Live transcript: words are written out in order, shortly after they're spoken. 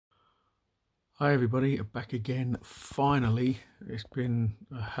Hi everybody, back again finally. It's been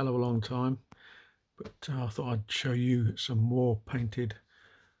a hell of a long time, but I thought I'd show you some more painted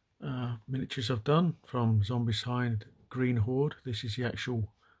miniatures I've done from Zombicide Green Horde. This is the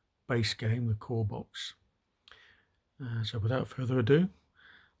actual base game, the core box. So without further ado,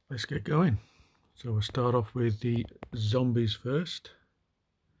 let's get going. So we'll start off with the zombies first.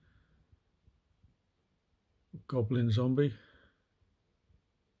 Goblin zombie.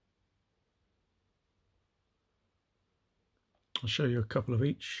 I'll show you a couple of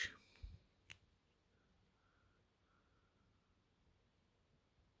each.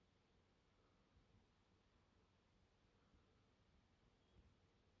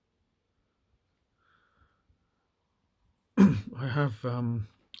 I have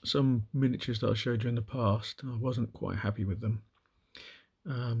some miniatures that I showed you in the past. I wasn't quite happy with them.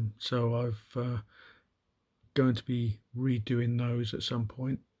 So I've going to be redoing those at some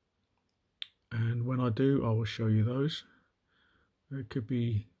point, and when I do, I will show you those. It could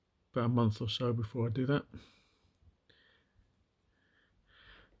be about a month or so before I do that.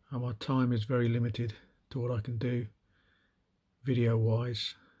 And my time is very limited to what I can do video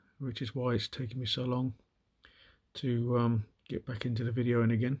wise, which is why it's taken me so long to get back into the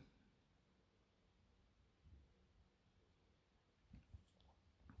videoing again.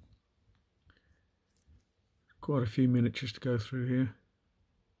 Quite a few miniatures to go through here.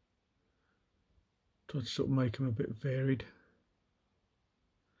 Try to sort of make them a bit varied.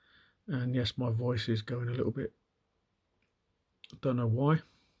 And yes, my voice is going a little bit. I don't know why,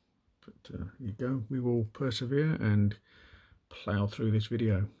 but here you go. We will persevere and plow through this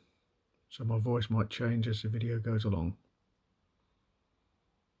video. So my voice might change as the video goes along.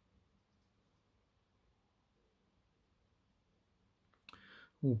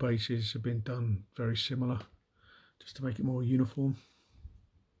 All bases have been done very similar, just to make it more uniform.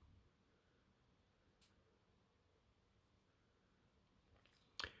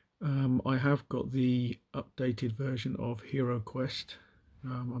 I have got the updated version of Hero Quest.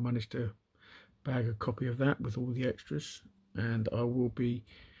 I managed to bag a copy of that with all the extras, and I will be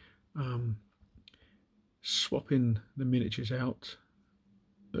swapping the miniatures out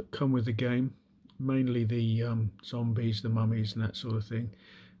that come with the game, mainly the zombies, the mummies and that sort of thing,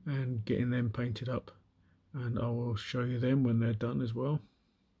 and getting them painted up, and I will show you them when they're done as well.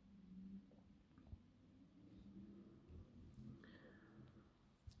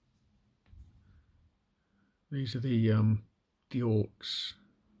 These are the orcs.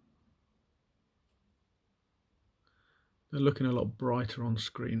 They're looking a lot brighter on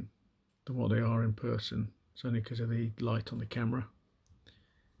screen than what they are in person. It's only because of the light on the camera.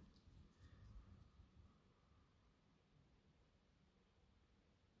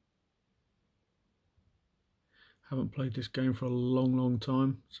 Haven't played this game for a long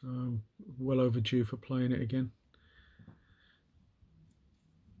time, so I'm well overdue for playing it again.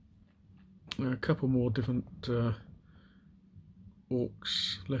 A couple more different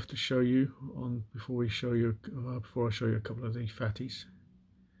orcs left to show you on before I show you a couple of the fatties.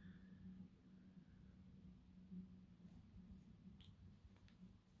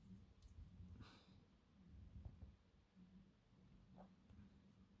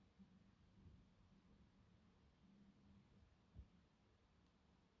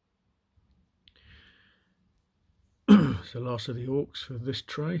 So last of the orcs for this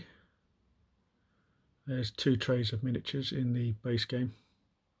tray. There's 2 trays of miniatures in the base game.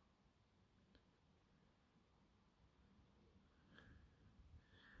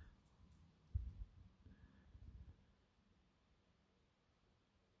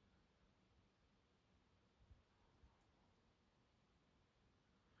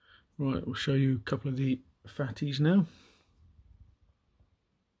 Right, we'll show you a couple of the fatties now.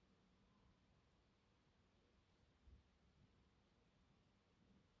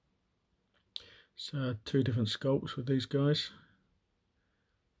 So 2 different sculpts with these guys.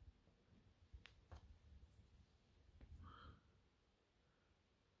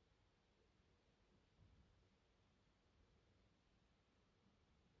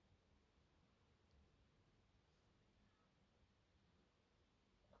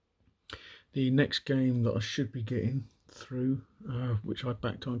 The next game that I should be getting through, which I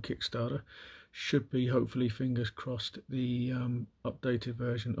backed on Kickstarter, should be, hopefully, fingers crossed, the updated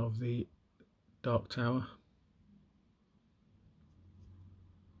version of the Dark Tower.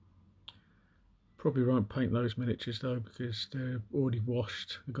 Probably won't paint those miniatures though, because they're already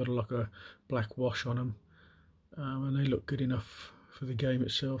washed. They've got like a black wash on them, and they look good enough for the game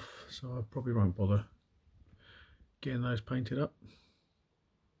itself, so I probably won't bother getting those painted up.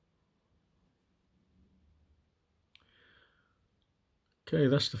 Okay,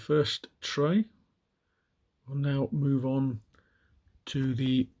 that's the first tray. We'll now move on to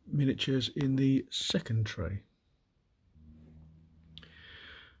the miniatures in the second tray.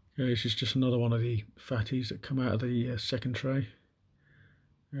 Okay, this is just another one of the fatties that come out of the second tray.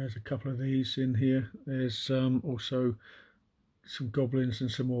 There's a couple of these in here. There's also some goblins and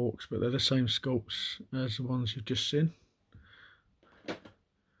some orcs, but they're the same sculpts as the ones you've just seen.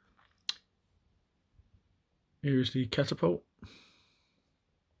 Here's the catapult.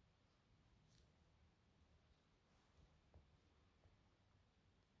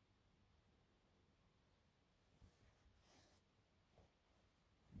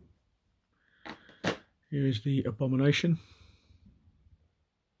 Here is the abomination.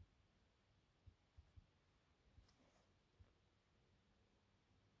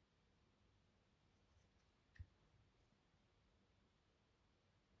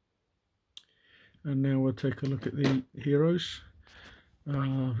 And now we'll take a look at the heroes.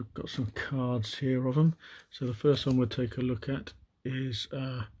 We've got some cards here of them. So the first one we'll take a look at is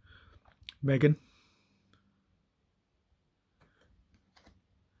Megan.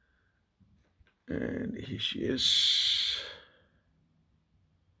 And here she is.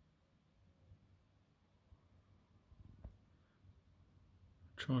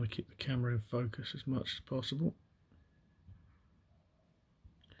 Trying to keep the camera in focus as much as possible.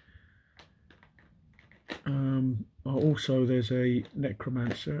 Also there's a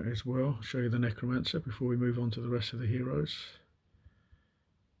necromancer as well. I'll show you the necromancer before we move on to the rest of the heroes.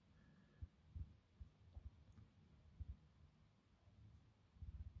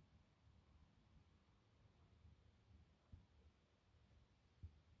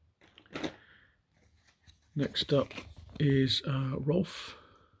 Next up is Rolf.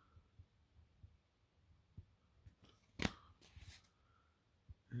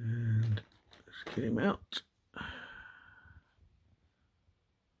 And let's get him out.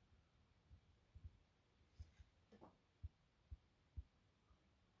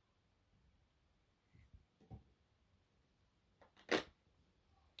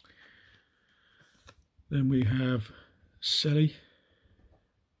 Then we have Sally.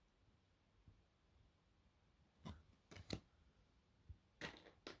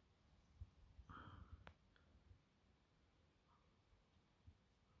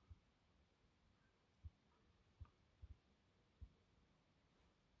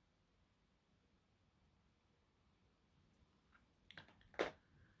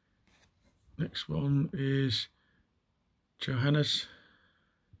 Next one is Johannes.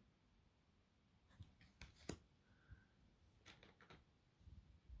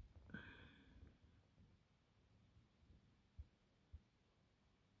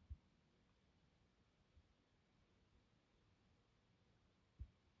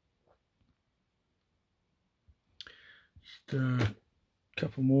 Just a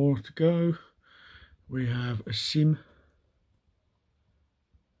couple more to go. We have a Sim.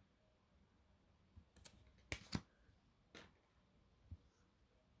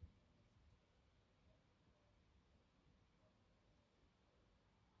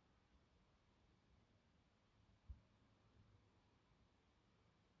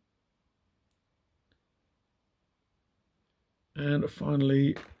 And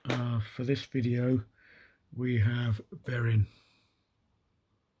finally, for this video, we have Berin.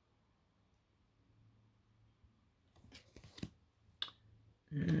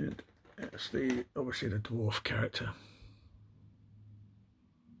 And that's obviously the dwarf character.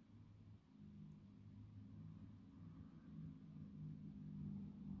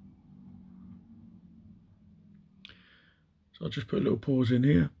 So I'll just put a little pause in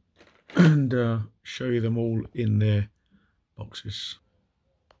here and show you them all in their boxes.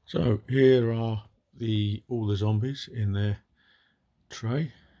 So here are all the zombies in their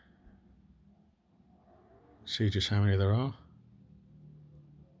tray. See just how many there are.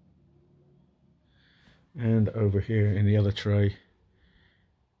 And over here in the other tray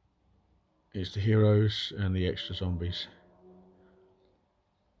is the heroes and the extra zombies.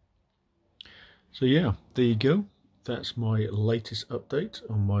 So yeah, there you go. That's my latest update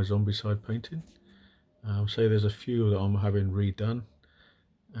on my Zombicide painting. So there's a few that I'm having redone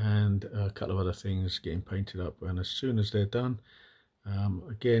and a couple of other things getting painted up, and as soon as they're done,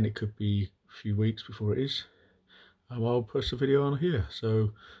 again it could be a few weeks before it is, I'll post a video on here.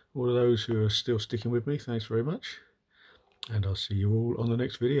 So all of those who are still sticking with me, thanks very much, and I'll see you all on the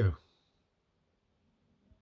next video.